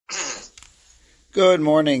Good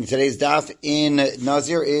morning. Today's daf in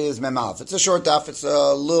Nazir is Mem Aleph. It's a short daf. It's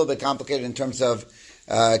a little bit complicated in terms of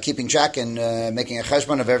keeping track and making a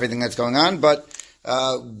cheshbon of everything that's going on. But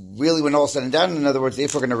really, when all said and done, in other words,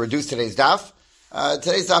 if we're going to reduce today's daf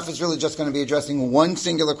is really just going to be addressing one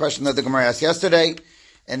singular question that the Gemara asked yesterday,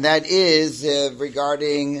 and that is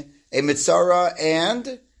regarding a mitzvah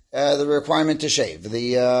and the requirement to shave.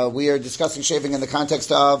 We are discussing shaving in the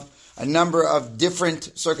context of a number of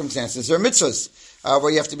different circumstances. There are mitzvahs where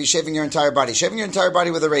you have to be shaving your entire body. Shaving your entire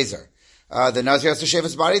body with a razor. The Nazir has to shave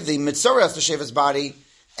his body, the mitzvah has to shave his body,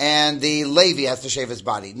 and the Levi has to shave his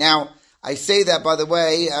body. Now, I say that, by the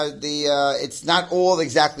way, it's not all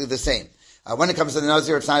exactly the same. When it comes to the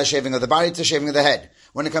Nazir, it's not a shaving of the body, it's a shaving of the head.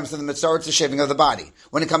 When it comes to the mitzvah, it's a shaving of the body.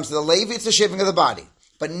 When it comes to the Levi, it's a shaving of the body.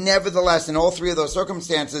 But nevertheless, in all three of those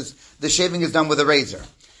circumstances, the shaving is done with a razor.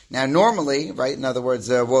 Now, normally, right, in other words,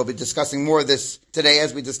 we'll be discussing more of this today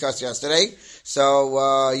as we discussed yesterday.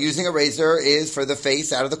 So, using a razor is for the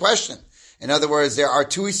face out of the question. In other words, there are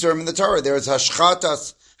two isurim in the Torah. There is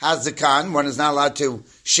hashchatas hazikan, one is not allowed to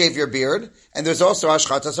shave your beard, and there's also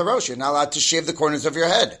hashchatas harosh, you're not allowed to shave the corners of your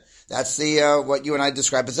head. That's the what you and I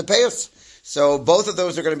describe as a peyus. So both of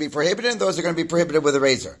those are going to be prohibited, and those are going to be prohibited with a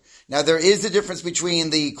razor. Now, there is a difference between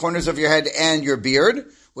the corners of your head and your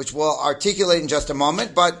beard, which we'll articulate in just a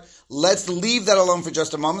moment, but let's leave that alone for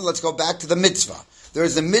just a moment. Let's go back to the mitzvah. There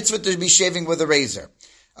is a mitzvah to be shaving with a razor.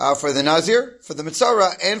 For the Nazir, for the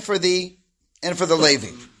mitzvah, and for the Levi.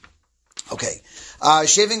 Okay.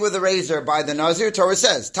 Shaving with a razor by the Nazir, Torah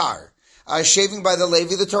says, tar. Shaving by the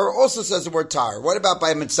Levi, the Torah also says the word tar. What about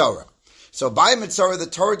by a mitzvah? So by a mitzvah, the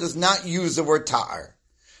Torah does not use the word tar.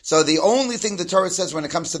 So the only thing the Torah says when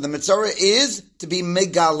it comes to the mitzvah is to be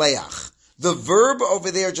megaleach. The verb over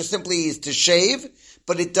there just simply is to shave,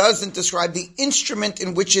 but it doesn't describe the instrument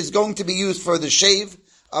in which is going to be used for the shave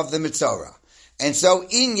of the mitzvah. And so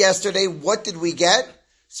in yesterday, what did we get?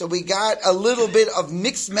 So we got a little bit of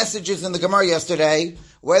mixed messages in the Gemara yesterday,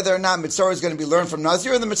 whether or not mitzvah is going to be learned from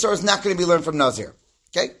Nazir, or the mitzvah is not going to be learned from Nazir.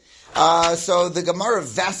 Okay? So the Gemara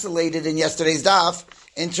vacillated in yesterday's daf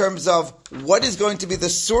in terms of what is going to be the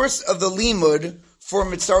source of the limud for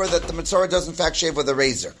mitzvah, that the mitzvah does in fact shave with a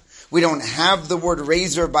razor. We don't have the word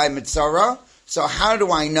razor by mitzvah, so how do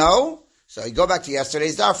I know? So you go back to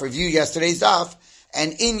yesterday's daf, review yesterday's daf,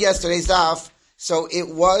 and in yesterday's daf, so it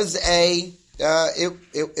was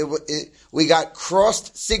we got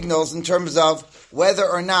crossed signals in terms of whether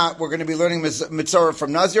or not we're going to be learning mitzvah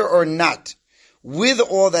from Nazir or not. With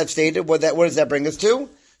all that stated, what does that bring us to?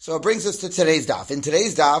 So it brings us to today's daf. In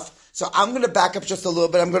today's daf, so I'm going to back up just a little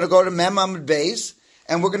bit. I'm going to go to Mem Amud Beis,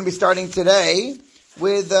 and we're going to be starting today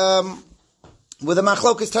with a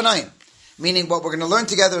machlokas Tanaim. Meaning what we're going to learn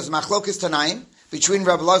together is machlokas Tanaim between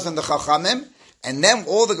Rabbi Elazar and the Chachamim, and then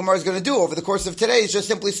all the Gemara is going to do over the course of today is just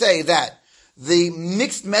simply say that the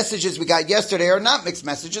mixed messages we got yesterday are not mixed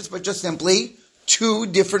messages, but just simply two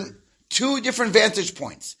different vantage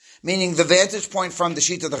points. Meaning the vantage point from the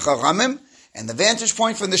sheet of the Chachamim and the vantage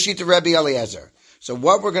point from the sheet of Rabbi Eliezer. So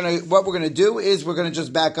what we're going to do is we're going to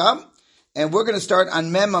just back up, and we're going to start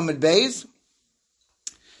on Mem Amud Beis.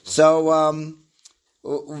 So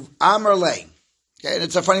Amar Lei. Okay, and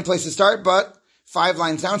it's a funny place to start, but 6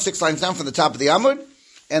 lines down from the top of the Amud,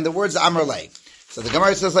 and the words Amar Lei. So the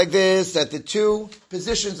Gemara says like this, that the two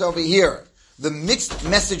positions over here, the mixed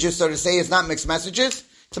messages, so to say, is not mixed messages,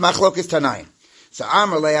 it's a machlokas Tanaim. So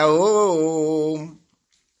Amar Lei,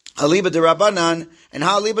 Aliba de Rabbanan, and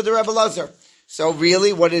Ha'aliba de Rabbi Elazar. So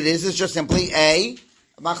really what it is just simply a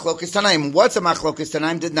machlokas Tanaim. What's a machlokas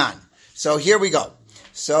Tanaim? Did none. So here we go.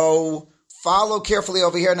 So follow carefully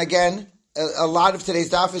over here, and again, a lot of today's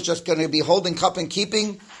daf is just going to be holding cup and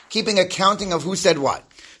keeping accounting of who said what.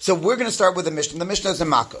 So we're going to start with the Mishnah. The Mishnah is a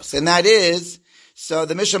Makos, and that is, so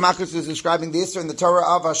the Mishnah Makos is describing the Isser in the Torah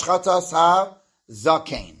of Hashchatas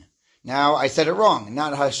HaZakein. Now, I said it wrong,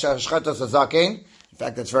 not Hashchatas HaZakein. In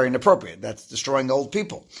fact, that's very inappropriate. That's destroying old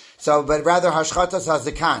people. So, but rather Hashchatas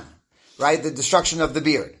HaZakan, right? The destruction of the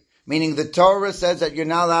beard. Meaning the Torah says that you're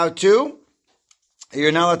not allowed to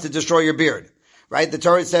destroy your beard. Right? The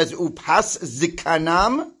Torah says, Upas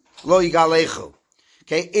zikanam lo yigalechu.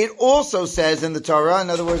 Okay? It also says in the Torah, in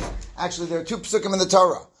other words, actually there are two psukim in the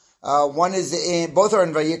Torah. One is both are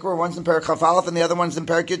in Vayikra, one's in Perek Chaf Aleph, and the other one's in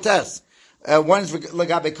Perek Yutes. One is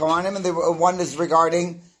Legabe Kohanim, and one is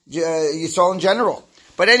regarding Yisrael in general.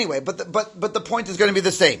 But anyway, but the point is going to be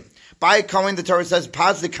the same. By Kohen, the Torah says,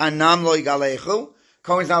 Pas zikanam lo yigalechu.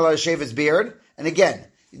 Kohen's not allowed to shave his beard. And again,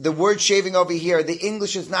 the word shaving over here, the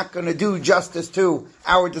English is not going to do justice to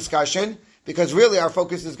our discussion, because really our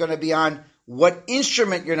focus is going to be on what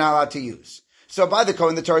instrument you're not allowed to use. So by the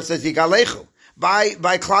Kohen, the Torah says, Yigalechu.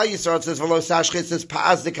 By Klal Yisrael, it says, V'lo tashchis, it says,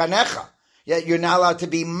 pa'az dekanecha. Yet you're not allowed to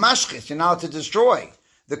be mashchis, you're not allowed to destroy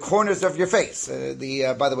the corners of your face. By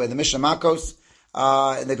the way, the Mishnah Makos,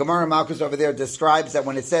 and the Gemara Malkus over there describes that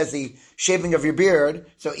when it says the shaving of your beard,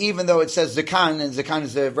 so even though it says zakan, and zakan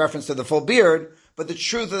is a reference to the full beard, but the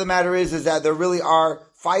truth of the matter is that there really are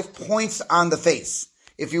 5 points on the face,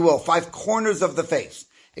 if you will, 5 corners of the face.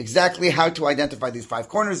 Exactly how to identify these 5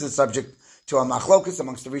 corners is subject to a machlokus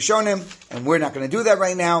amongst the Rishonim, and we're not going to do that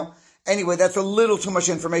right now. Anyway, that's a little too much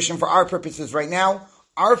information for our purposes right now.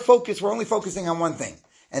 Our focus, we're only focusing on one thing,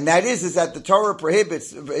 and that is that the Torah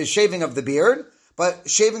prohibits shaving of the beard, but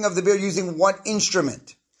shaving of the beard using what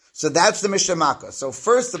instrument? So that's the Mishnah Makos. So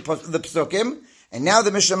first the Psukim, and now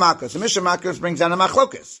the Mishnah Makos. The Mishnah Makos brings down a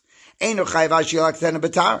machlokus.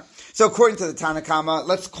 So according to the Tanna Kama,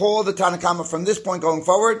 let's call the Tanna Kama from this point going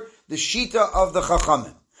forward the Shita of the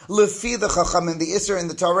Chachamim. Lefi the Chachamim, the Isser in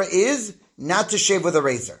the Torah is not to shave with a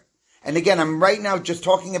razor. And again, I'm right now just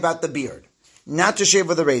talking about the beard. Not to shave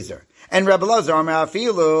with a razor. And Rebbe Lazar,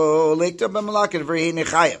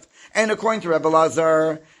 and according to Rebbe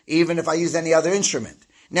Lazar, even if I use any other instrument.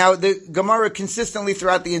 Now, the Gemara consistently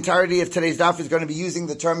throughout the entirety of today's daf is going to be using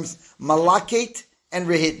the terms malaket and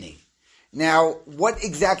rehitni. Now, what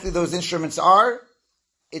exactly those instruments are,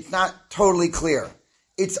 it's not totally clear.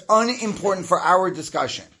 It's unimportant for our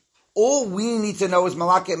discussion. All we need to know is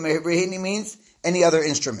malaket and rehitni means any other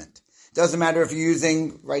instrument. Doesn't matter if you're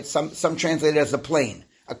using, right, some translate it as a plane,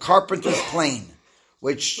 a carpenter's plane,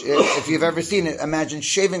 which, if you've ever seen it, imagine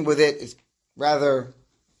shaving with it is rather,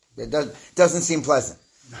 it doesn't seem pleasant.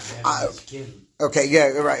 Okay, yeah,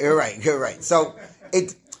 you're right. So,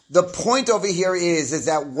 the point over here is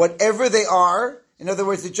that whatever they are, in other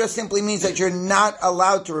words, it just simply means that you're not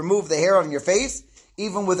allowed to remove the hair on your face,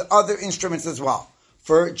 even with other instruments as well.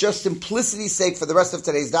 For just simplicity's sake, for the rest of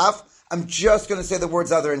today's daf, I'm just going to say the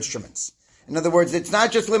words other instruments. In other words, it's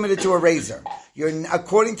not just limited to a razor.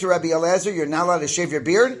 According to Rabbi Eliezer, you're not allowed to shave your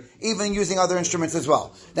beard, even using other instruments as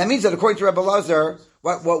well. That means that according to Rabbi Eliezer,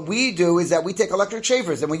 what we do is that we take electric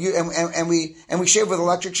shavers and we shave with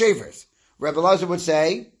electric shavers. Rabbi Eliezer would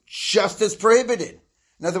say, just as prohibited.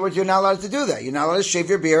 In other words, you're not allowed to do that. You're not allowed to shave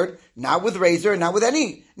your beard, not with razor, not with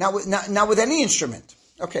any instrument.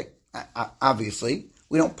 Okay, obviously,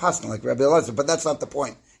 we don't pass like Rabbi Eliezer, but that's not the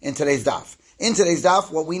point in today's daf. In today's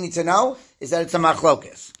daf, what we need to know is that it's a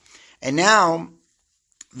machlokes. And now,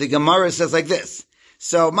 the Gemara says like this.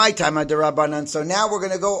 So, my time at the Rabbanan. So now we're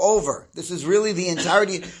going to go over. This is really the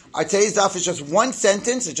entirety. Our today's daf is just one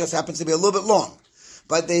sentence. It just happens to be a little bit long.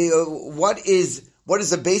 But what is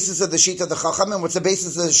the basis of the Shita of the Chachamim? What's the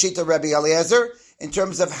basis of the Shita of Rabbi Eliezer? In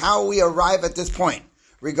terms of how we arrive at this point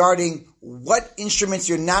regarding what instruments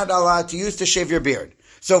you're not allowed to use to shave your beard.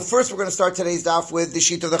 So first we're going to start today's daf with the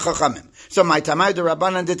Shita of the Chachamim. So my Tamai de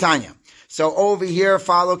Rabbanan de Tanya. So over here,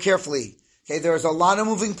 follow carefully. Okay, there's a lot of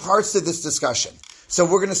moving parts to this discussion. So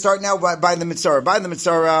we're going to start now by the Mitzorah. By the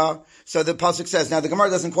Mitzorah, so the Pasuk says, now the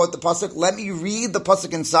Gemara doesn't quote the Pasuk. Let me read the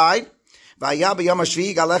Pasuk inside.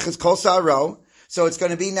 So it's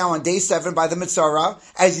going to be now on day 7 by the Mitzorah,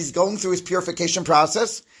 as he's going through his purification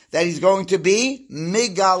process, that he's going to be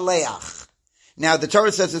Migaleach. Now, the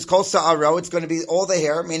Torah says it's kol sa'aro, it's going to be all the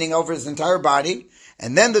hair, meaning over his entire body,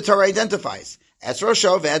 and then the Torah identifies, es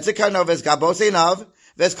rosho, ve'et zekano, ve'es gabos einav,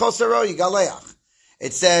 ve'es kol sa'aro yigaleach.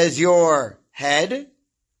 It says your head,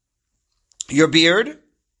 your beard,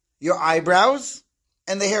 your eyebrows,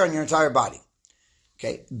 and the hair on your entire body.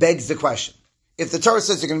 Okay, begs the question. If the Torah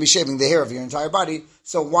says you're going to be shaving the hair of your entire body,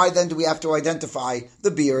 so why then do we have to identify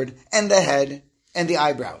the beard, and the head, and the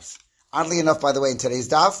eyebrows? Oddly enough, by the way, in today's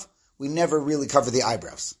daf, we never really cover the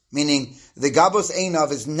eyebrows. Meaning, the Gabos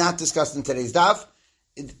Einav is not discussed in today's daf.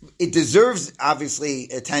 It deserves, obviously,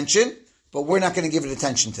 attention, but we're not going to give it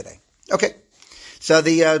attention today. Okay. So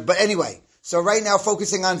but anyway, so right now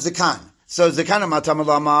focusing on Zakan. So Zakan matam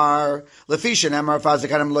lamar, lefishan amar fa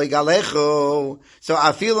Zakanim lo yigalechu. So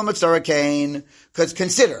afilu mitzorah kain. Because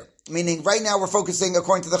consider, meaning right now we're focusing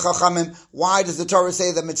according to the Chachamim. Why does the Torah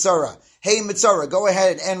say the Mitzorah? Hey Mitzorah, go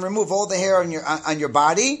ahead and remove all the hair on your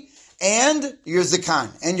body, and your zakan,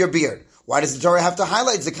 and your beard. Why does the Torah have to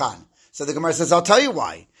highlight zakan? So the Gemara says, I'll tell you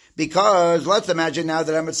why. Because let's imagine now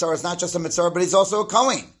that a mitzvah is not just a mitzvah, but he's also a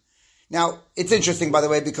kohen. Now, it's interesting, by the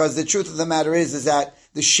way, because the truth of the matter is that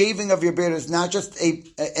the shaving of your beard is not just an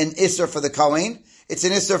isser for the kohen, it's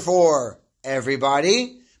an isser for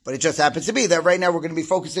everybody, but it just happens to be that right now we're going to be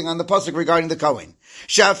focusing on the pasuk regarding the kohen.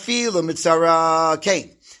 Shafilu mitzvah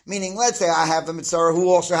kain. Meaning, let's say I have a mitzvah who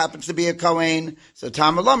also happens to be a kohen. So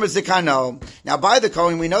Tamalam is zikano. Now, by the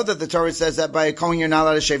kohen, we know that the Torah says that by a kohen you're not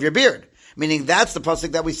allowed to shave your beard. Meaning, that's the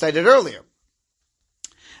pasuk that we cited earlier.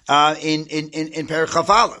 in Perek Chaf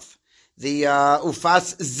Aleph. The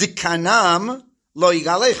ufas zikanam lo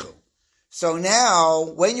yigalechu. So now,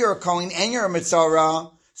 when you're a Kohen and you're a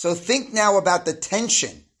Mitzorah, so think now about the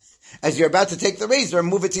tension as you're about to take the razor and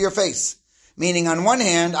move it to your face. Meaning, on one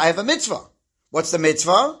hand, I have a mitzvah. What's the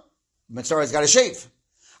mitzvah? Mitzorah's got to shave.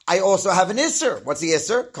 I also have an Isser. What's the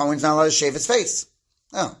Isser? Kohen's not allowed to shave his face.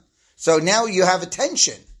 Oh. So now you have a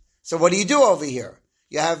tension. So what do you do over here?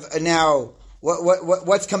 You have now,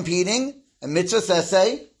 what's competing? A mitzvah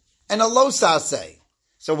saseh and a lo saseh.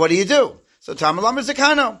 So what do you do? So Tamalam is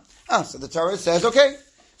Zakano. So the Torah says, okay.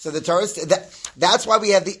 So the Torah, that's why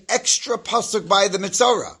we have the extra pasuk by the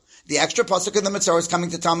Mitzorah. The extra pasuk in the Mitzorah is coming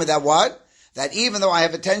to tell me that what? That even though I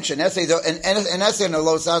have a tension, an essay and a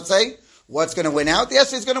lo saseh, what's going to win out? The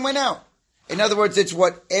essay is going to win out. In other words, it's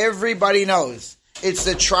what everybody knows. It's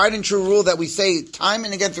the tried and true rule that we say time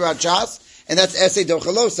and again throughout Shas, and that's essay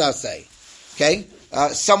docha lo saseh. Okay?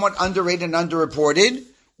 Somewhat underrated and underreported.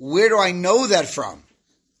 Where do I know that from?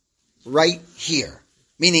 Right here.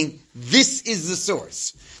 Meaning, this is the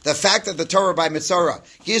source. The fact that the Torah by Mitzorah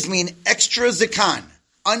gives me an extra zikan,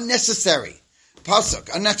 unnecessary pasuk,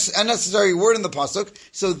 unnecessary word in the pasuk.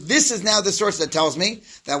 So this is now the source that tells me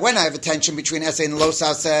that when I have a tension between essay and lo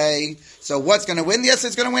saseh, so what's going to win? The essay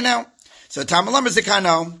is going to win out. So Tamalam is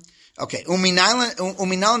zikano. Okay,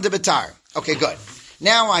 uminalan de betar. Okay, good.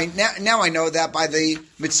 Now I know that by the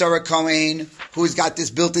Mitzorah Kohen, who's got this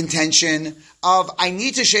built-in tension of I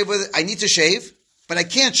need to shave, but I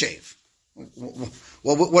can't shave.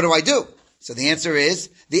 Well, what do I do? So the answer is,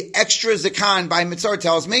 the extra zakan by Mitzorah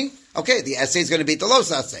tells me, okay, the essay is going to beat the lo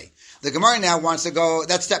saseh. The Gemara now wants to go,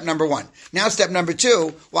 that's step number one. Now step number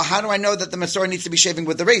two, well, how do I know that the Mitzorah needs to be shaving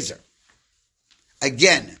with the razor?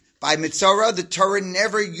 Again, by Mitzorah, the Torah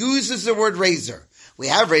never uses the word razor. We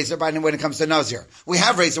have razor when it comes to Nazir. We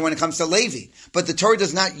have razor when it comes to Levi. But the Torah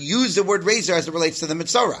does not use the word razor as it relates to the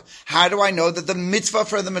Mitzorah. How do I know that the mitzvah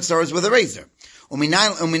for the Mitzorah is with a razor?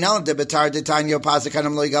 Uminal de betar de tanyo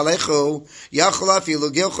pasakanam lo yigalechu yachol afilu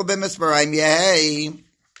gilchu b'misparayim yehei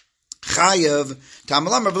chayav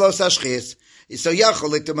tamalam v'lo sashchis. So yachol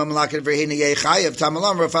liktum amalaket v'hina yehei chayav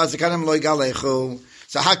tamalam pasakanam lo yigalechu.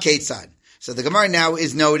 So haketzad. So the Gemara now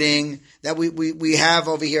is noting that we have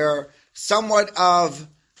over here somewhat of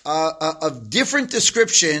different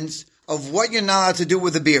descriptions of what you're not allowed to do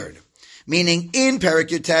with a beard. Meaning, in Perek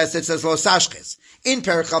Yutes it says lo sashchis. In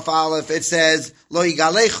Perek Chaf Aleph it says lo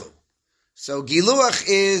yigalechu. So giluach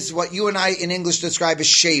is what you and I in English describe as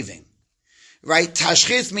shaving, right?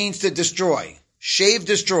 Tashchis means to destroy, shave,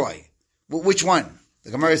 destroy. Which one? The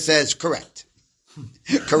Gemara says correct.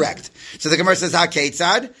 Correct. So the Gemara says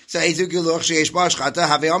haketzad. So ezu giluach sheyesh bo hashchata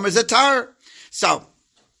have omer zatar. So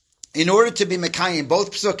in order to be mekayim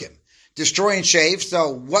both psukim, destroy and shave. So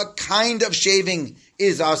what kind of shaving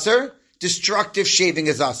is aser? Destructive shaving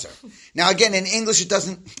is aser. Now again, in English,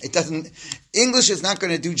 English is not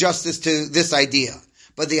going to do justice to this idea.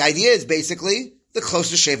 But the idea is basically the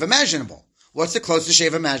closest shave imaginable. What's the closest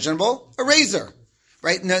shave imaginable? A razor.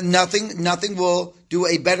 Right? No, nothing will do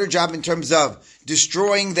a better job in terms of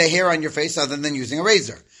destroying the hair on your face other than using a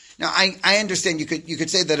razor. Now, I understand you could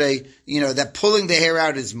say that that pulling the hair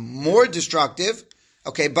out is more destructive.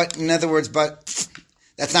 Okay, but in other words,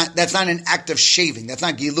 that's not an act of shaving. That's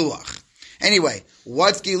not giluach. Anyway,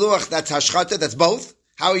 what's giluach? That's hashchata. That's both.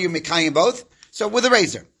 How are you mekayim both? So with a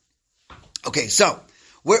razor. Okay, so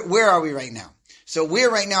where are we right now? So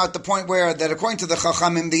we're right now at the point where that according to the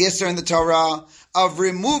Chachamim, the Isser in the Torah of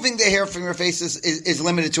removing the hair from your face is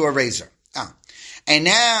limited to a razor. And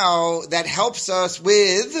now that helps us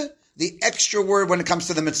with the extra word when it comes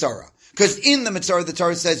to the Mitzorah. Because in the Mitzorah, the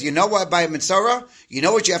Torah says, you know what, by a Mitzorah, you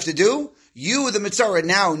know what you have to do? You, the Mitzorah,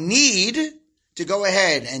 now need to go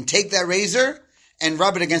ahead and take that razor and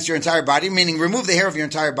rub it against your entire body, meaning remove the hair of your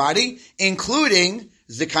entire body, including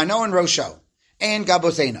Zikano and Rosho, and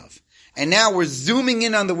Gabosenov. And now we're zooming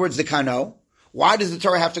in on the word Zikano. Why does the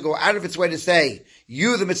Torah have to go out of its way to say,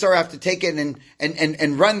 you, the Mitzorah, have to take it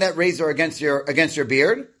and run that razor against your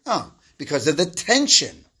beard? Oh, because of the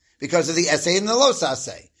tension, because of the essay and the lo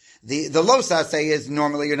saseh. The lo saseh is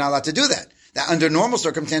normally you're not allowed to do that. That under normal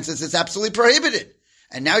circumstances, it's absolutely prohibited.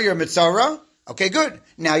 And now you're a Mitzorah. Okay, good.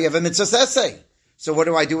 Now you have a mitzvah essay. So what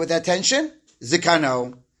do I do with that tension?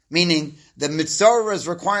 Zikano, meaning the Mitzorah's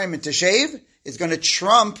requirement to shave is going to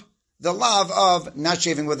trump the lav of not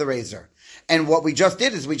shaving with a razor. And what we just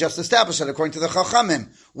did is we just established that according to the Chachamim.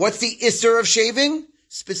 What's the Isser of shaving?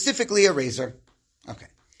 Specifically a razor. Okay,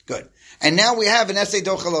 good. And now we have an essay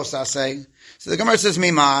dochalos essay. So the Gemara says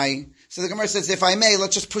mimai. So the Gemara says, if I may,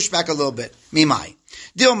 let's just push back a little bit. Mimai.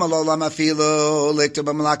 Dil malola mafilu liktu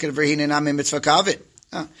b'malakit v'hinin ami mitzvah kavit.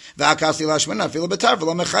 So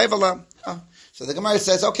the Gemara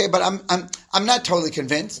says, okay, but I'm not totally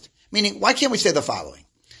convinced. Meaning, why can't we say the following?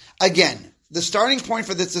 Again, the starting point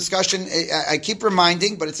for this discussion, I keep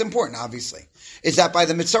reminding, but it's important, obviously, is that by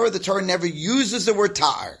the Mitzorah, the Torah never uses the word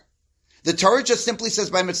ta'ar. The Torah just simply says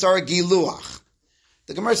by Mitzorah, giluach.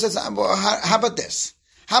 The Gemara says, well, how about this?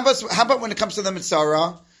 How about when it comes to the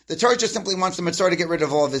Mitzorah, the Torah just simply wants the Mitzorah to get rid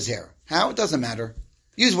of all of his hair. How? It doesn't matter.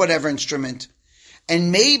 Use whatever instrument.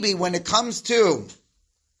 And maybe when it comes to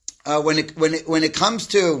when it comes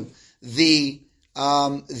to the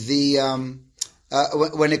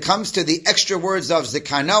extra words of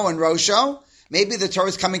Zikano and Rosho, maybe the Torah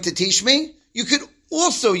is coming to teach me, you could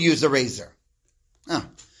also use a razor.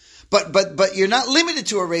 But you're not limited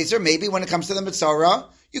to a razor. Maybe when it comes to the Mitzorah,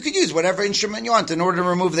 you could use whatever instrument you want in order to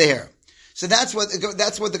remove the hair. So that's what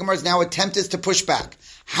the Gemara's now attempt is to push back.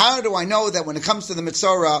 How do I know that when it comes to the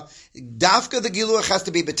Mitzorah, Dafka the Giluach has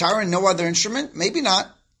to be B'tar and no other instrument? Maybe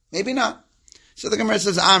not. So the Gemara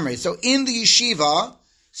says, Amri. So in the yeshiva,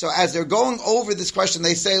 so as they're going over this question,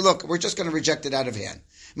 they say, look, we're just going to reject it out of hand.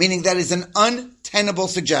 Meaning that is an untenable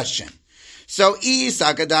suggestion. So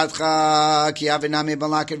Isakadatcha Kiavinami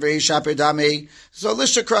Balakid Veishapidami. So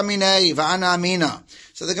Lishakramine Vana Amina.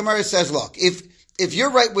 So the Gemara says, look, if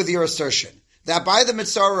you're right with your assertion that by the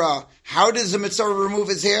Mitzorah, how does the Mitzorah remove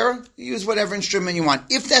his hair? You use whatever instrument you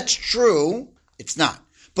want. If that's true, it's not.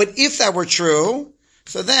 But if that were true,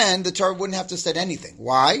 so then the Torah wouldn't have to say anything.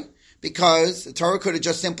 Why? Because the Torah could have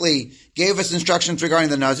just simply gave us instructions regarding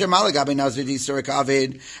the Nazir. Malagabi Nazir Yisurik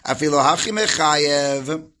Avid Afilo Hachi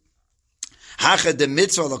Mechayev Hacha de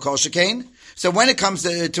Mitzvah L'Kol Shekain. So when it comes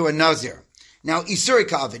to a Nazir, now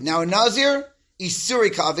Isurik Avid. Now a Nazir,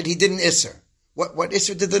 Isurik Avid, he did an Isser. What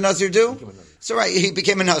Isser did the Nazir do? So right, he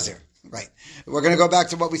became a Nazir. Right. We're going to go back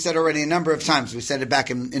to what we said already a number of times. We said it back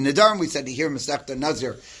in Nedarim. We said here Masechta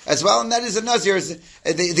Nazir as well, and that is a Nazir. The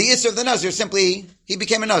Isser of the Nazir simply he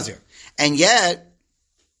became a Nazir, and yet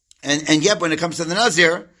when it comes to the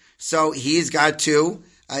Nazir, so he's got to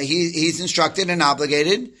he's instructed and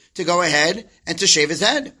obligated to go ahead and to shave his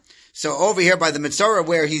head. So over here by the Mitzorah,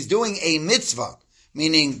 where he's doing a mitzvah,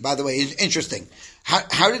 meaning, by the way, it's interesting.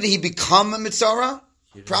 How did he become a Mitzorah?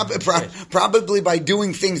 Probably by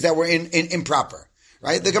doing things that were improper,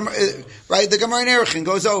 right? The Gemara in Erechim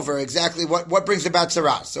goes over exactly what brings about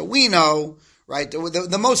tzara. So we know, right?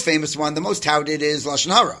 The most famous one, the most touted is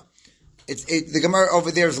lashon hara. The Gemara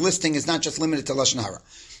over there's listing is not just limited to lashon hara.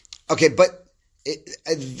 Okay, but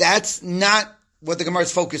that's not what the Gemara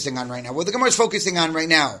is focusing on right now. What the Gemara is focusing on right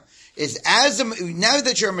now is now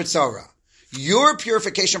that you're a Mitzorah, your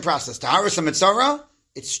purification process, taharas a Mitzorah,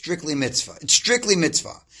 it's strictly mitzvah. It's strictly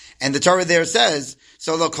mitzvah. And the Torah there says,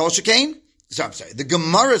 so lo kol shekain, the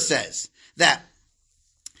Gemara says that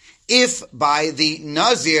if by the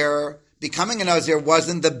Nazir, becoming a Nazir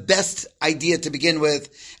wasn't the best idea to begin with,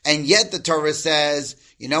 and yet the Torah says,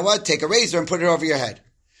 you know what, take a razor and put it over your head.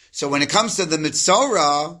 So when it comes to the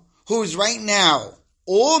Mitzorah, who's right now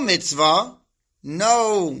all mitzvah,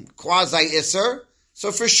 no quasi-isser,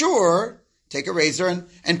 so for sure, take a razor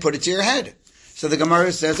and put it to your head. So the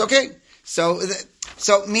Gemara says, okay, so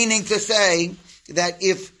meaning to say that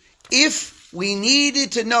if we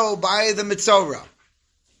needed to know by the Mitzorah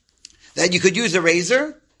that you could use a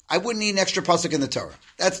razor, I wouldn't need an extra pasuk in the Torah.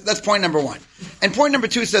 That's point number one. And point number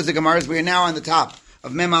two says the Gemara is we are now on the top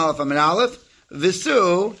of Mem Aleph Amid Aleph.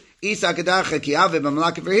 Visu Isa Kedacha Ki Avid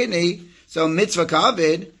B'Malak V'Hini. So mitzvah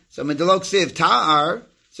ka'avid. So Medalok Siv Ta'ar.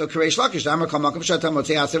 So Kareish Lakish Damar Kol Makom Shatam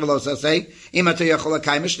Motzei Aseh V'Lo Saseh Im Ato Yachol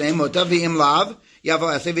Hakayim Shnei Mota V'Im Lav Yavo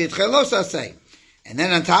Aseh V'Yitchel Lo Saseh. And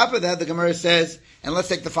then on top of that, the Gemara says, and let's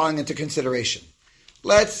take the following into consideration.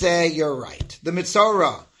 Let's say you're right. The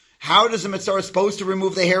Mitzorah. How does the Mitzorah supposed to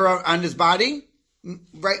remove the hair on his body?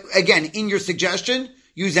 Right. Again, in your suggestion,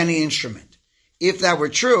 use any instrument. If that were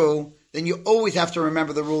true, then you always have to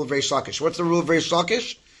remember the rule of Reish Lakish. What's the rule of Reish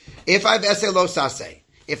Lakish? If I have Eseh Lo Saseh,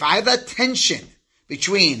 if I have that tension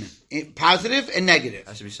between positive and negative, it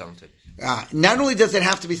has to be simultaneous. Not only does it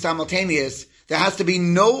have to be simultaneous, there has to be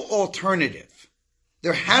no alternative.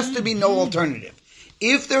 There has to be no alternative.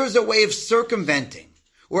 If there is a way of circumventing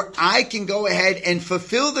where I can go ahead and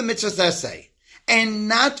fulfill the mitzvah essay and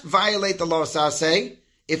not violate the law saseh,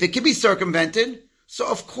 if it can be circumvented, so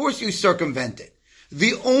of course you circumvent it.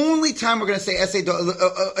 The only time we're going to say essay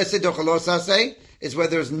docha lo saseh is where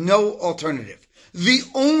there's no alternative. The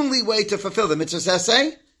only way to fulfill the mitzvah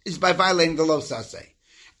essay is by violating the lo saseh.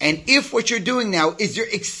 And if what you're doing now is you're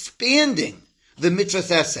expanding the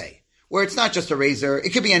mitzvah essay, where it's not just a razor,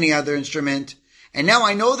 it could be any other instrument, and now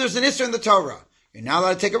I know there's an issur in the Torah. You're not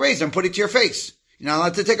allowed to take a razor and put it to your face. You're not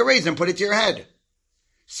allowed to take a razor and put it to your head.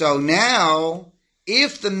 So now,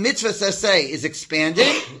 if the mitzvah saseh is expanded,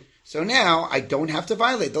 so now I don't have to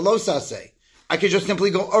violate the lo saseh. I could just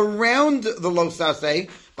simply go around the lo saseh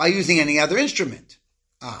by using any other instrument.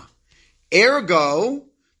 Ergo,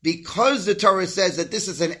 because the Torah says that this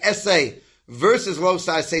is an essay versus lo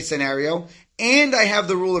saseh scenario, and I have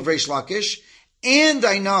the rule of Reish Lakish, and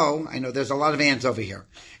I know there's a lot of ands over here,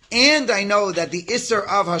 and I know that the Isser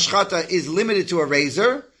of Hashchata is limited to a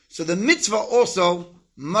razor, so the mitzvah also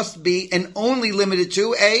must be and only limited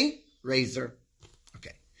to a razor.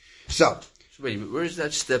 Okay. So wait, where is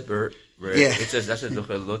that step where it says that's a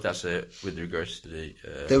lotase with regards to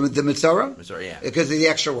the Mitzvah? Mitzvah, yeah. Because of the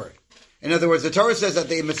extra word. In other words, the Torah says that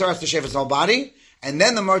the Mitzvah has to shave his whole body, and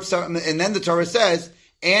then the Torah says,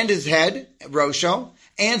 and his head, Rosho,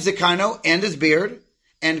 and Zikano, and his beard,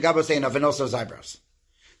 and Gaboseinav, and also his eyebrows.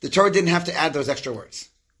 The Torah didn't have to add those extra words.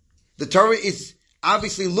 The Torah is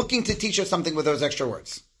obviously looking to teach us something with those extra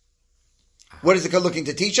words. What is it looking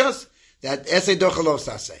to teach us? That Esei Dochalo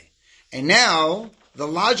Saseh. And now, the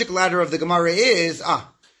logic ladder of the Gemara is,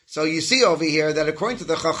 so you see over here that according to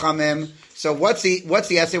the Chachamim, so what's the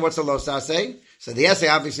essay, what's the lo saseh? So the essay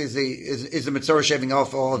obviously is the Mitzorah shaving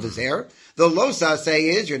off all of his hair. The lo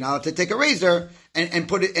saseh is you're not allowed to take a razor and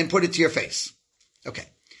put it to your face. Okay.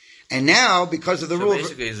 And now, because of the rule...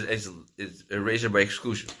 basically, it's a razor by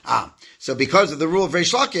exclusion. So because of the rule of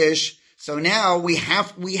Reish Lakish, so now we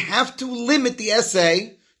have to limit the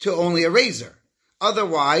essay to only a razor.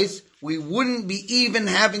 Otherwise, we wouldn't be even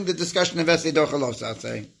having the discussion of essay dochalo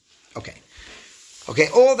saseh. Okay,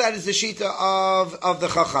 all that is the shita of the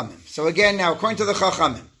Chachamim. So again, now, according to the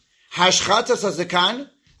Chachamim, hashchatas hazakan,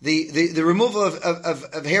 the removal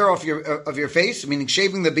of hair off your face, meaning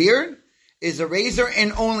shaving the beard, is a razor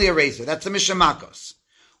and only a razor. That's the Mishnah Makos.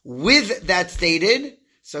 With that stated,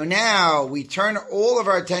 so now we turn all of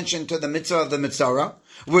our attention to the mitzvah of the Mitzorah,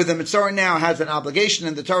 where the Mitzorah now has an obligation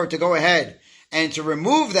in the Torah to go ahead and to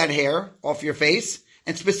remove that hair off your face,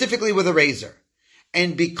 and specifically with a razor.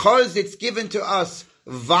 And because it's given to us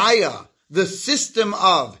via the system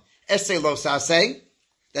of Essay Lo Saseh,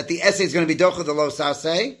 that the essay is going to be Docha the Lo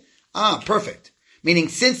Saseh, perfect. Meaning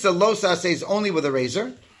since the Lo Saseh is only with a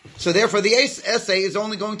razor, so therefore the essay is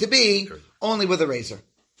only going to be only with a razor.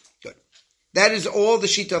 Good. That is all the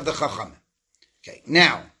shita of the Chacham. Okay,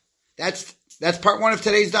 now, that's part one of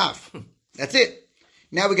today's daf. That's it.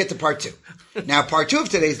 Now we get to part two. Now part two of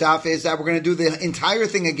today's daf is that we're going to do the entire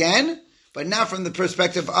thing again, but not from the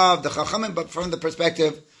perspective of the Chachamim, but from the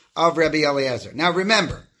perspective of Rabbi Eliezer. Now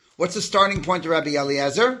remember, what's the starting point of Rabbi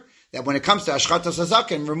Eliezer? That when it comes to Ashchatas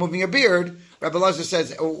Hazaken, removing a beard, Rabbi Eliezer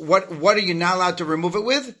says, what are you not allowed to remove it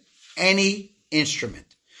with? Any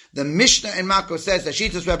instrument. The Mishnah in Mako says that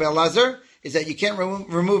Shitas Rabbi Eliezer is that you can't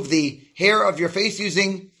remove the hair of your face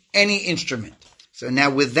using any instrument. So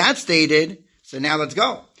now with that stated, so now let's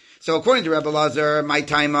go. So according to Rabbi Eliezer, my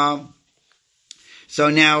time. So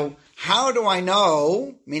now, how do I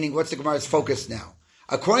know, meaning what's the Gemara's focus now?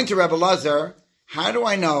 According to Rabbi Eliezer, how do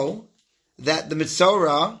I know that the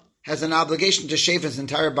Mitzorah has an obligation to shave his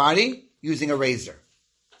entire body using a razor?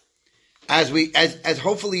 As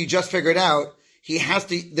hopefully you just figured out,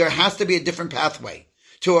 there has to be a different pathway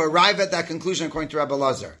to arrive at that conclusion according to Rabbi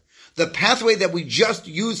Eliezer. The pathway that we just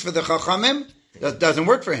used for the Chachamim doesn't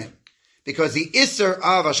work for him. Because the Isser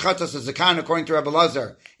of Ashchatas Zakan, according to Rabbi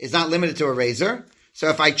Eliezer, is not limited to a razor. So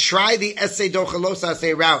if I try the Essay Dochalos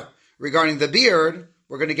Asay route regarding the beard,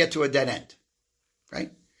 we're going to get to a dead end.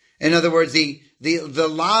 Right? In other words, the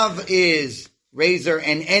lav is razor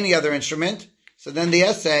and any other instrument. So then the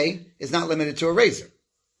essay is not limited to a razor.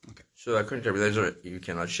 Okay. So according to Rabbi Eliezer, you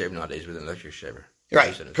cannot shave nowadays with an electric shaver.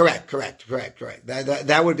 Right. Correct.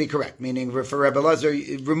 That would be correct. Meaning for Rabbi Eliezer,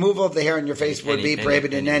 removal of the hair on your face would be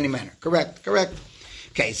prohibited in any manner. Correct.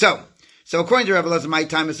 Okay. So according to Rabbi Eliezer, my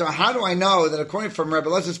time is, so how do I know that according from Rabbi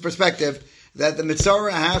Eliezer's perspective that the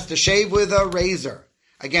Mitzorah has to shave with a razor?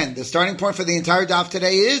 Again, the starting point for the entire daf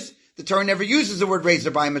today is the Torah never uses the word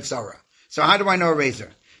razor by Mitzorah. So how do I know a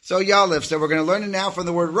razor? So Yalif, so we're going to learn it now from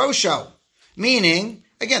the word Rosho. Meaning,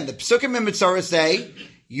 again, the Psukim and Mitzorah say,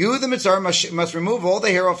 you, the Mitzorah, must remove all the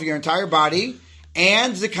hair off of your entire body,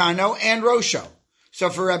 and Zikano and Rosho. So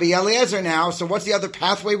for Rabbi Eliezer now, so what's the other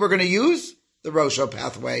pathway we're going to use? The Rosho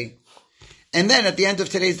pathway. And then at the end of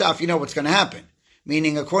today's daf, you know what's going to happen.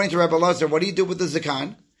 Meaning, according to Rabbi Eliezer, what do you do with the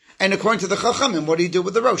Zikan? And according to the Chachamim, what do you do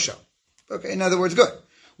with the Rosho? Okay, in other words, good.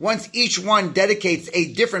 Once each one dedicates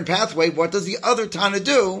a different pathway, what does the other Tana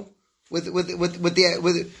do with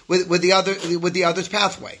the other's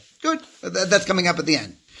pathway? Good. That's coming up at the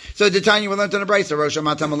end. So the Tanya will learn on a brayso. Rosho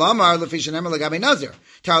matam alamar lefishan emel lagabe nazir.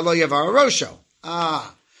 Tar lo yavar Rosho.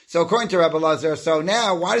 So according to Rebbe Lazar, so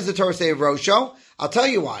now why does the Torah say Rosho? I'll tell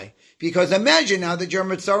you why. Because imagine now that you're a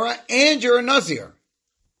Mitzorah and you're a Nazir.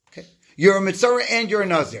 Okay, you're a Mitzorah and you're a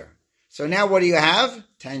Nazir. So now what do you have?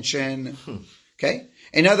 Tension. Okay.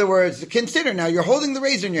 In other words, consider now you're holding the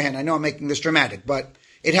razor in your hand. I know I'm making this dramatic, but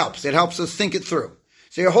it helps. It helps us think it through.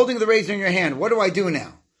 So you're holding the razor in your hand. What do I do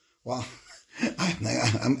now? Well,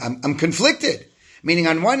 I'm conflicted. Meaning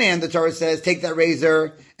on one hand, the Torah says, take that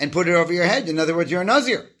razor and put it over your head. In other words, you're a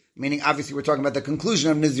Nazir. Meaning, obviously, we're talking about the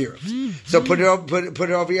conclusion of Nazir. So put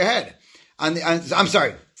it over your head. I'm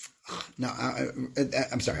sorry. No,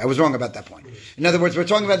 I'm sorry. I was wrong about that point. In other words, we're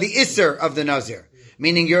talking about the Isser of the Nazir.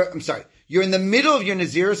 Meaning you're in the middle of your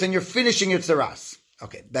Naziris and you're finishing your Tzaras.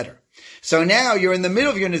 Okay, better. So now you're in the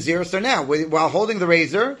middle of your Nazir. So now, while holding the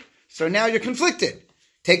razor, so now you're conflicted.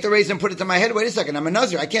 Take the razor and put it to my head. Wait a second, I'm a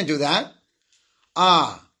Nazir. I can't do that.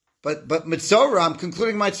 But Mitzorah, I'm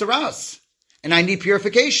concluding my Tzaras. And I need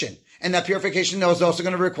purification. And that purification is also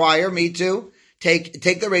going to require me to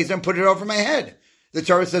take the razor and put it over my head. The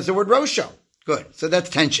Torah says the word Rosho. Good. So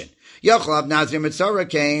that's tension. Yochlab Nazir Mitzorah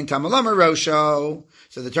Kain Tamalama Rosho.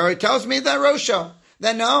 So the Torah tells me that Rosho.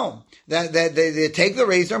 That no. That they take the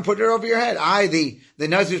razor and put it over your head. The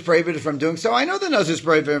Nazir is prohibited from doing so. I know the Nazir is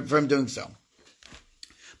prohibited from doing so.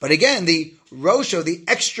 But again, the Rosho, the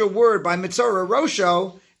extra word by Mitzorah,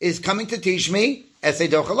 Rosho, is coming to teach me Esei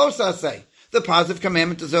Dochalos Asei. The positive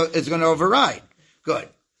commandment is going to override. Good.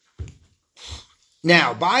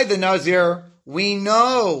 Now, by the Nazir, we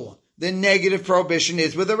know the negative prohibition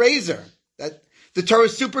is with a razor. That the Torah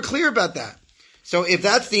is super clear about that. So if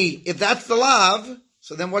that's the lav,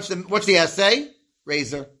 so then what's the essay?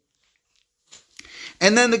 Razor.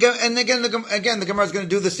 And then again the Gemara is going to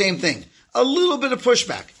do the same thing. A little bit of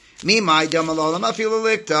pushback. Mimai damalolam afilu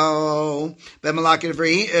likto bemalakid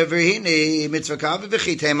vrihini mitzvakav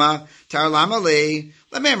v'chitema tarlama li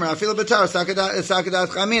lememra afilu betar sakadat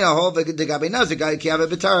chamina hol v'gabi nazigai kiave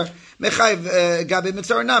betar mechayiv gabi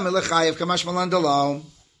mitzvah nam lechayiv kamash malan dalo.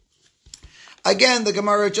 Again, the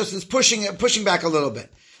Gemara just is pushing back a little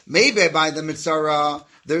bit. Maybe by the mitzvah,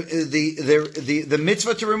 the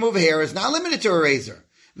mitzvah to remove hair is not limited to a razor.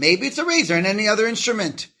 Maybe it's a razor and any other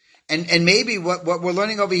instrument. And maybe what we're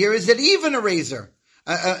learning over here is that even a razor,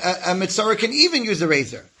 a mitzvah can even use a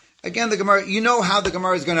razor. Again, the Gemara, you know how the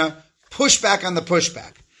Gemara is going to push back on the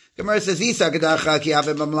pushback. Gemara says, Isa gadacha ki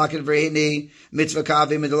ave mamlakin vrehini mitzvah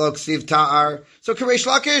kavi midalok siv ta'ar. So Karesh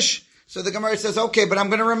Lakish. So the Gemara says, okay, but I'm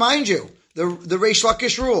going to remind you the Reish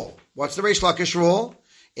Lakish rule. What's the Reish Lakish rule?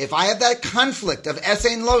 If I have that conflict of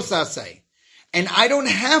essay and lo saseh, and I don't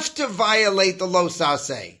have to violate the lo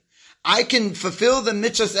saseh, I can fulfill the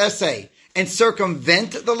mitzvah's essay and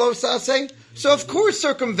circumvent the lo saseh. So of course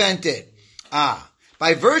circumvent it.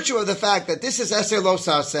 By virtue of the fact that this is essay lo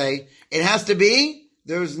saseh, it has to be,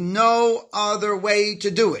 there's no other way to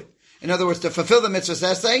do it. In other words, to fulfill the mitzvah's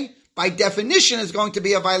essay, by definition is going to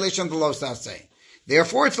be a violation of the lo saseh.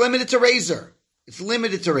 Therefore, it's limited to razor. It's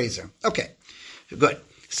limited to razor. Okay, good.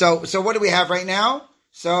 So what do we have right now?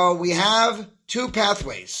 So we have two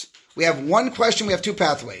pathways. We have one question, we have two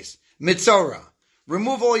pathways. Mitzorah,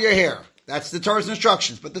 remove all your hair. That's the Torah's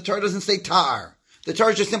instructions, but the Torah doesn't say ta'ar. The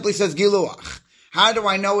Torah just simply says giluach. How do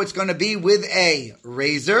I know it's going to be with a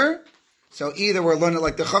razor? So either we'll learn it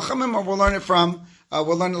like the Chachamim, or we'll learn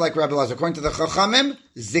it like Rabbi Lazar. According to the Chachamim,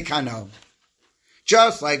 zikano.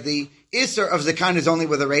 Just like the Isser of zikan is only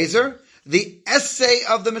with a razor, the essay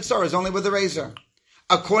of the Mitzorah is only with a razor.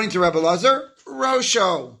 According to Rabbi Lazar,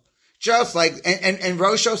 Rosho. Just like, and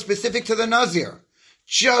Rosho specific to the Nazir.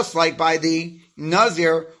 Just like by the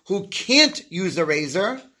Nazir who can't use a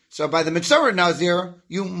razor, so by the Mitzorah Nazir,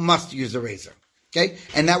 you must use a razor. Okay?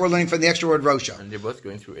 And that we're learning from the extra word Rosho. And they're both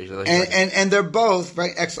going through and they're both,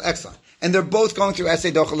 right, excellent. And they're both going through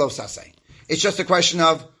Esei Dochalos Asei. It's just a question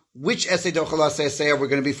of which Esei Dochalos Asei are we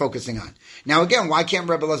going to be focusing on. Now again, why can't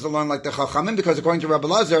Rebbe Lazar learn like the Chachamim? Because according to Rebbe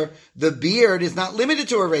Lazar, the beard is not limited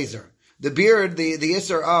to a razor. The beard, the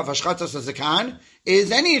Isser of Hashchatos HaZakan,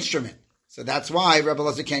 is any instrument. So that's why Rebbe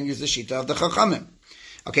Lazar can't use the Shita of the Chachamim.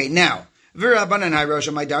 Okay, now, V'Rabbanan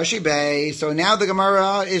HaRosha Maidarshi Bey. So now the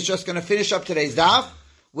Gemara is just going to finish up today's daf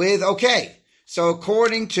with, okay, so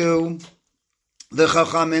according to the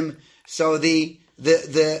Chachamim, so the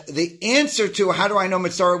answer to how do I know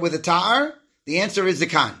Mitzorah with a ta'ar, the answer is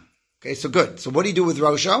Zakan. Okay, so good. So what do you do with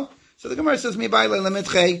Rosho? So the Gemara says, Mi Bai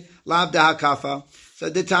Le'Lemitchei Lav Da'akafa. So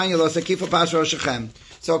D'Tanya Lo Sakifa Pas Roshachem.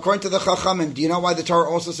 So according to the Chachamim, do you know why the Torah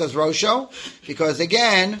also says Rosho? Because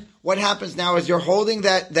again, what happens now is you're holding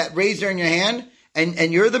that razor in your hand,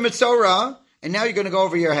 and you're the Mitzorah, and now you're going to go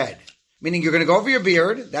over your head. Meaning you're going to go over your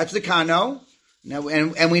beard, that's the Kano, now,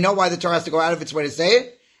 and we know why the Torah has to go out of its way to say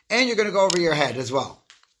it, and you're going to go over your head as well.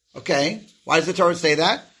 Okay? Why does the Torah say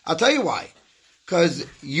that? I'll tell you why. Because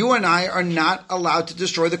you and I are not allowed to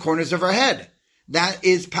destroy the corners of our head. That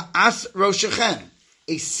is Pa'as Roshechem,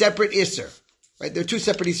 a separate Isser. Right? There are two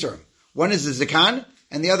separate Isser. One is the Zakan,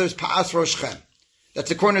 and the other is Pa'as Roshechem. That's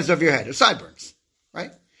the corners of your head, or sideburns.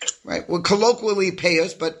 Right? Right? Well, colloquially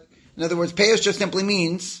Payos, but in other words, Payos just simply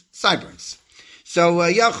means sideburns. So,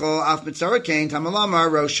 Yachol, Af Mitzara Kain, Tamalamar,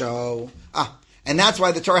 Rosho. And that's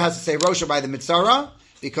why the Torah has to say Rosho by the Mitzara,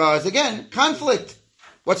 because again, conflict.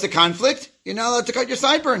 What's the conflict? You're not allowed to cut your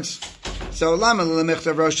sideburns. So, Lama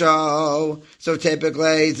Lemichta Rosho. So,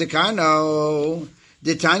 typically, Zakano.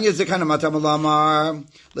 Ditanya Zakana Matamalamar.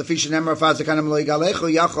 Lefisha Nemar Fa Zakana Mloi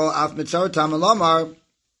Galechu, Yachol, Af Mitzara, Tamalamar.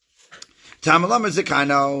 Tamalamar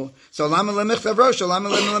Zakano. So, Lama Lemichta Rosho, Lama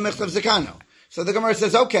Lemichta Zakano. So, the Gemara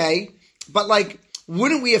says, okay, but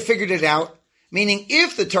wouldn't we have figured it out? Meaning,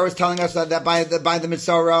 if the Torah is telling us that by the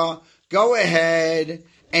Mitzorah, go ahead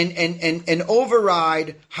and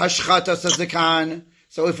override Hashchatas Zakan.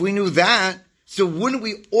 So if we knew that, so wouldn't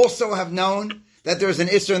we also have known that there's an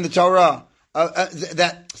Isser in the Torah,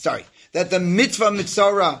 that the mitzvah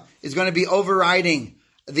Mitzorah is going to be overriding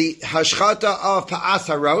the Hashchata of Pa'as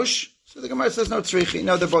HaRosh? So the Gemara says, no, tzrichi.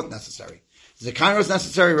 No, they're both necessary. Zakano is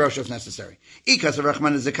necessary, Rosh is necessary. Ikas of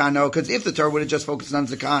Rachman is Zakano, because if the Torah would have just focused on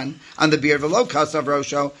Zakan, on the beard, v'lo kas of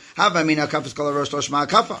Rosho, havamina kafas kol Rosh loshma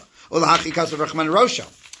kafa, ulahachi kas of Rachman Rosho.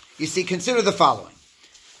 You see, consider the following.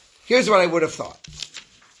 Here's what I would have thought.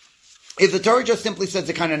 If the Torah just simply said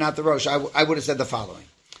Zakana, not the Rosh, I would have said the following.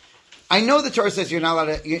 I know the Torah says you're not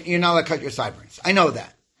allowed to cut your sideburns. I know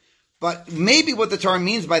that. But maybe what the Torah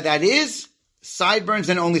means by that is sideburns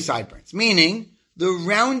and only sideburns. Meaning, the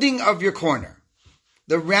rounding of your corner.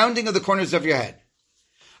 The rounding of the corners of your head.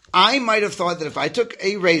 I might have thought that if I took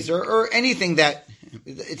a razor or anything that,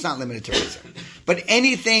 it's not limited to razor, but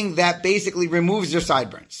anything that basically removes your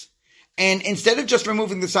sideburns. And instead of just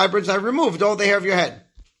removing the sideburns, I removed all the hair of your head.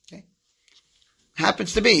 Okay?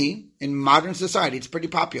 Happens to be, in modern society, it's pretty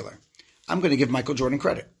popular. I'm going to give Michael Jordan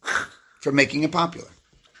credit for making it popular.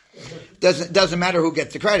 Doesn't matter who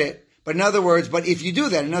gets the credit. But in other words, if you do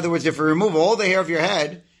that, in other words, if you remove all the hair of your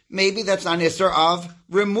head, maybe that's not Isser of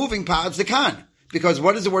removing Pa'az Zakan. Because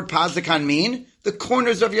what does the word Pa'az Zakan mean? The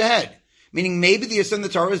corners of your head. Meaning maybe the Isser in the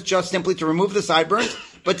Torah is just simply to remove the sideburns,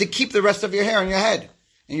 but to keep the rest of your hair on your head.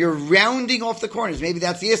 And you're rounding off the corners. Maybe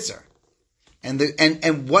that's the Isser.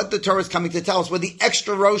 And what the Torah is coming to tell us, the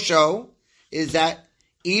extra Rosho is that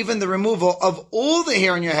even the removal of all the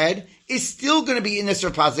hair on your head is still going to be in Isser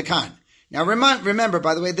Pa'az Zakan. Now remember,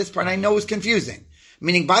 by the way, this part I know is confusing.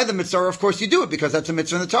 Meaning by the Mitzvah, of course you do it because that's a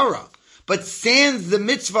mitzvah in the Torah. But sans the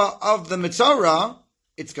mitzvah of the Mitzvah,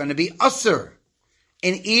 it's going to be Asr.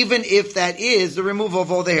 And even if that is the removal of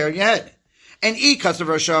all the hair in your head. And E Kasav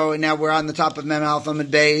Rosho, and now we're on the top of Mem Alpha Mid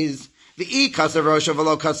Beis. The E Kasav Rosho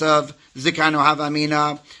Velo Kasav Zikano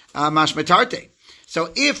Havamina Mashmetarte.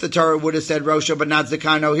 So if the Torah would have said Rosho but not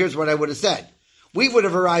Zikano, here's what I would have said. We would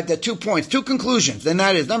have arrived at 2 points, 2 conclusions. And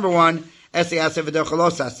that is, number one, Ese Ase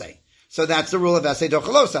V'Dochalos Ase. So that's the rule of Ese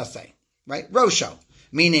Dochalos Ase. Right? Rosho.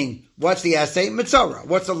 Meaning, what's the Ese? Mitzorah.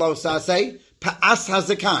 What's the Los Ase? Pa'as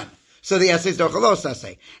HaZakan. So the Ese is Dochalos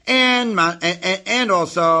Ase. And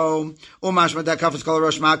also, Umashma Dakafas Kol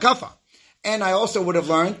Rosh Ma'akafa. And I also would have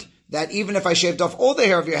learned that even if I shaved off all the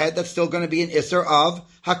hair of your head, that's still going to be an Isser of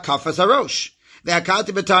Hakafas HaRosh.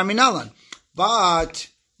 Ve'akati B'tar Minalan. But,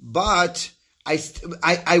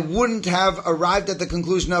 I wouldn't have arrived at the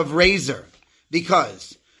conclusion of razor,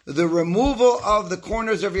 because the removal of the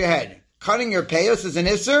corners of your head, cutting your payos is an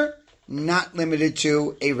isser, not limited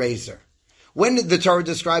to a razor. When the Torah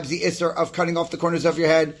describes the isser of cutting off the corners of your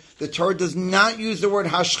head, the Torah does not use the word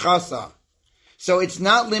hashchasa. So it's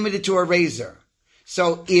not limited to a razor.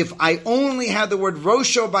 So if I only had the word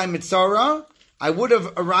rosho by mitzorah, I would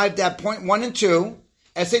have arrived at point 1 and 2,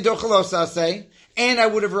 Esei dochalos asei, and I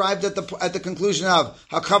would have arrived at the conclusion of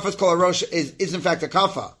hakafas kol harosh is in fact a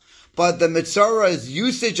kafa. But the mitzorah's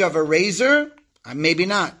usage of a razor, maybe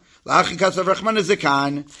not.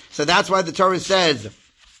 So that's why the Torah says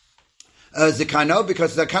zikano,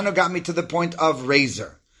 because zikano got me to the point of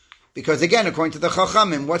razor. Because again, according to the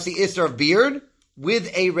Chachamim, what's the isser of beard?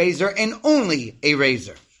 With a razor and only a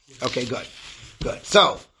razor. Okay, good.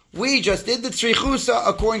 So we just did the tzrichusa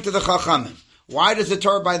according to the Chachamim. Why does the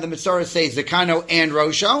Torah by the Mitzorah say Zakano and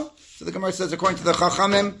Rosho? So the Gemara says, according to the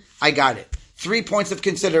Chachamim, I got it. 3 points of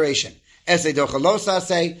consideration. Esei dochalosa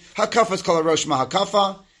say, hakafas kol harosh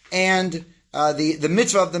mahakafa, and the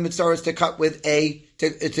mitzvah of the Mitzorah is to cut with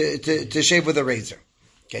to shave with a razor.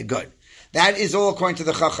 Okay, good. That is all according to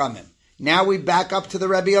the Chachamim. Now we back up to the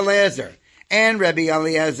Rebbe Eliezer. and Rabbi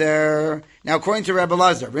Eliezer. Now, according to Rabbi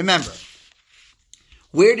Eliezer, remember,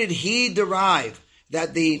 where did he derive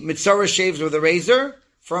that the mitzorah shaves with a razor?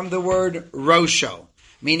 From the word rosho,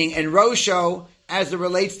 meaning in rosho as it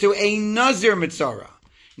relates to a nazir mitzorah.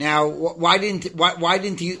 Now, why didn't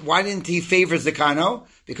he favor zakano?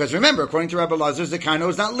 Because remember, according to Rabbi Eliezer, zakano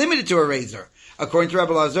is not limited to a razor. According to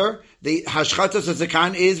Rabbi Eliezer, the hashchatos of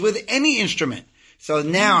zakan is with any instrument. So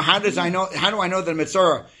now, how do I know that a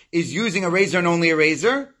mitzorah is using a razor and only a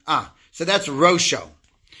razor? So that's rosho.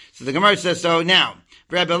 So the Gemara says, so now,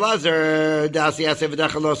 Rabbi Eliezer, dasi aseh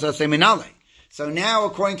v'dachalos aseh minale. So now,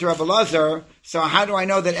 according to Rabbi Eliezer, so how do I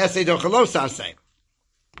know that esei dochalos aseh?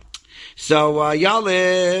 So,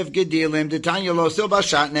 Yalev, Gedilim, Detanya lo sil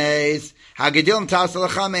bashatnes, ha-gedilim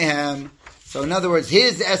tasalacha mehem. So, in other words,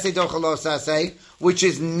 his esei dochalos aseh, which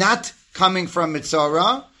is not coming from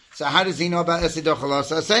mitzorah. So, how does he know about esei dochalos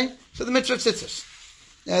aseh? So, the mitzvah of tzitzis.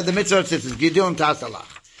 The mitzvah of tzitzis, Gedilim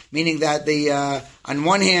tasalach. Meaning that on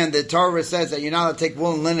one hand, the Torah says that you're not allowed to take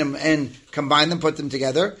wool and linen and combine them, put them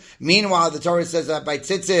together. Meanwhile, the Torah says that by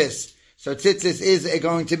tzitzis, so tzitzis is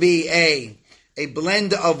going to be a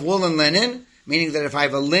blend of wool and linen, meaning that if I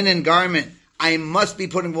have a linen garment, I must be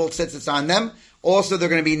putting wool tzitzis on them. Also, they're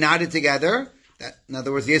going to be knotted together. That, in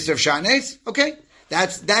other words, the Yisr of Shatnes. Okay,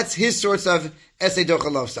 that's his source of esei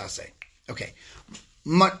dochalos aseh. Okay.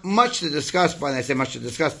 Much to discuss, when I say much to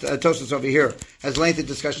discuss, Tosfos over here has lengthy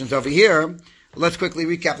discussions over here. Let's quickly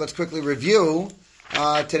recap, let's quickly review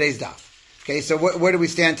today's daf. Okay, so where do we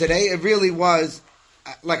stand today? It really was,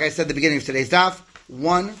 like I said at the beginning of today's daf,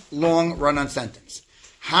 one long run-on sentence.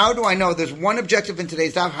 How do I know? There's one objective in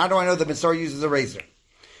today's daf. How do I know the Mitzvah uses a razor?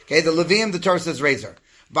 Okay, the Levium, the Torah says razor.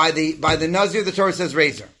 By the Nazir, the Torah says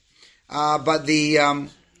razor. But by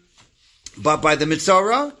the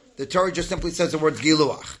Mitzvah, the Torah just simply says the words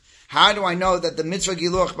giluach. How do I know that the mitzvah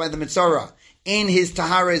giluach by the mitzvah in his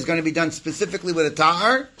tahara is going to be done specifically with a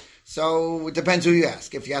tahar? So it depends who you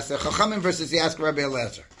ask. If you ask the Chachamim versus you ask Rabbi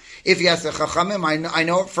Eliezer. If you ask the Chachamim, I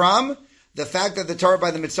know it from the fact that the Torah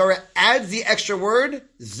by the mitzvah adds the extra word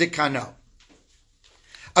zikano.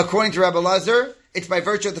 According to Rabbi Eliezer, it's by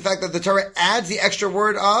virtue of the fact that the Torah adds the extra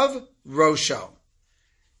word of rosho.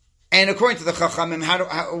 And according to the Chachamim,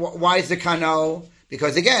 why zikano?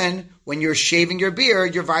 Because again, when you're shaving your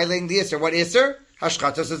beard, you're violating the Isser. What Isser?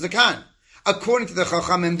 Hashchatos zakan. According to the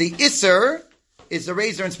Chachamim, the Isser is a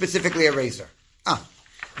razor and specifically a razor.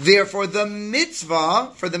 Therefore, the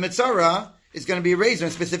mitzvah for the mitzvah is going to be a razor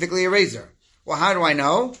and specifically a razor. Well, how do I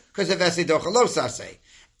know? Because of esei dochalos aseh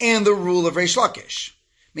and the rule of Reish Lakish.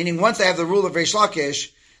 Meaning, once I have the rule of Reish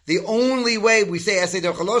Lakish, the only way we say esei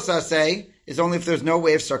dochalos aseh is only if there's no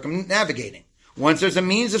way of circumnavigating. Once there's a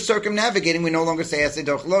means of circumnavigating, we no longer say esei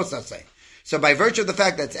dochalos aseh. So by virtue of the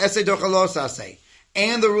fact that it's esei dochalos aseh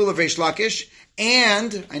and the rule of Reish Lakish,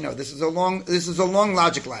 and I know this is a long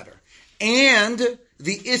logic ladder, and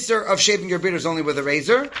the isser of shaving your beard is only with a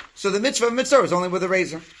razor, so the mitzvah of mitzvah is only with a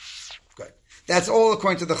razor. Good. That's all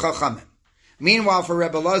according to the Chachamim. Meanwhile, for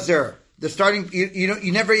Rebbe Eliezer, the starting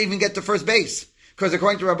you never even get to first base, because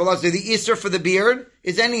according to Rebbe Eliezer, the isser for the beard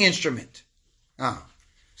is any instrument.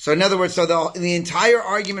 So in other words, the entire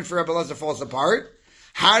argument for Rebbe Eliezer falls apart.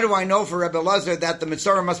 How do I know for Rebbe Eliezer that the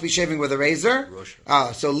mitzvah must be shaving with a razor?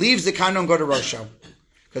 So leave Zakano and go to Rosho.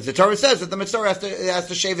 Because the Torah says that the mitzvah has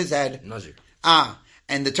to shave his head. Nazir.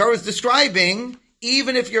 And the Torah is describing,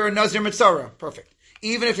 even if you're a Nazir mitzvah. Perfect.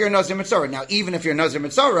 Even if you're a Nazir mitzvah. Now, even if you're a Nazir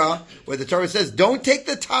mitzvah, where the Torah says, don't take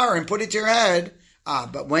the tar and put it to your head.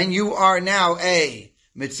 But when you are now a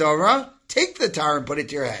mitzvah, take the tar and put it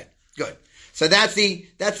to your head. Good. So that's the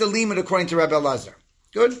limit according to Rebbe Eliezer.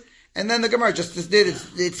 Good? And then the Gemara just did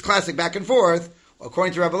its classic back and forth.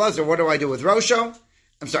 According to Rebbe Eliezer, what do I do with Rosho?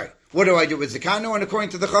 What do I do with Zakano? And according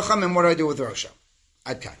to the Chachamim, what do I do with Rosho?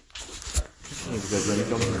 Adkan.